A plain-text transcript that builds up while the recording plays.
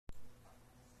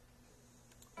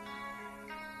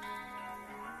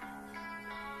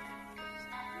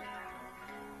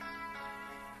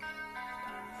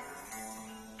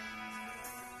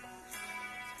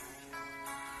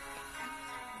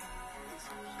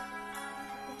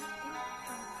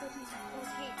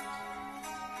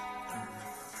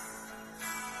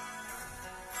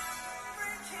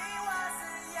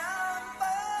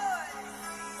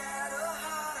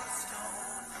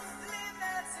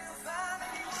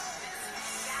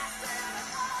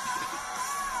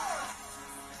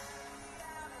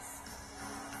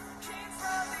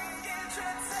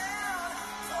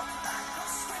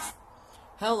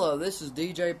Hello, this is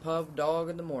DJ Pub Dog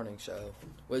in the Morning Show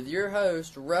with your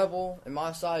host Rebel and my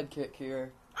sidekick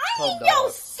here, I Pub ain't Dog. your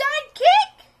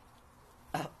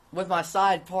sidekick. With my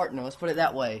side partner, let's put it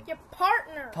that way. Your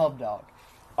partner. Pub Dog.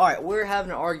 Alright, we're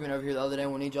having an argument over here the other day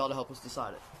and we need y'all to help us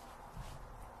decide it.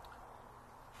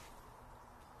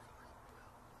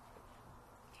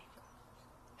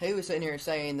 He was sitting here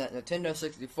saying that Nintendo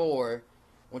 64,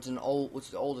 which is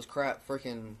the oldest crap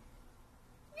freaking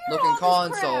looking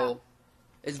console,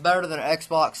 is better than an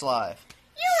Xbox Live.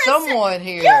 Someone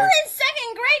here. You're in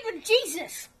second grade with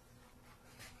Jesus.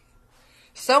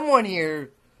 Someone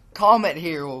here, comment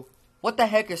here, what the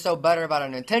heck is so better about a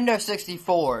Nintendo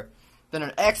 64 than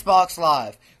an Xbox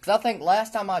Live? Because I think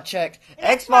last time I checked,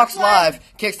 Xbox Live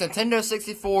kicks Nintendo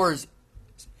 64's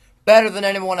better than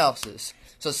anyone else's.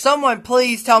 So someone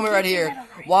please tell me right here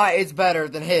why it's better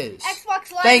than his.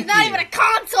 Xbox Live is not even a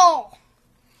console.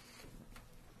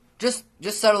 Just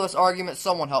settle this argument.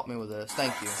 Someone help me with this.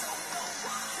 Thank you.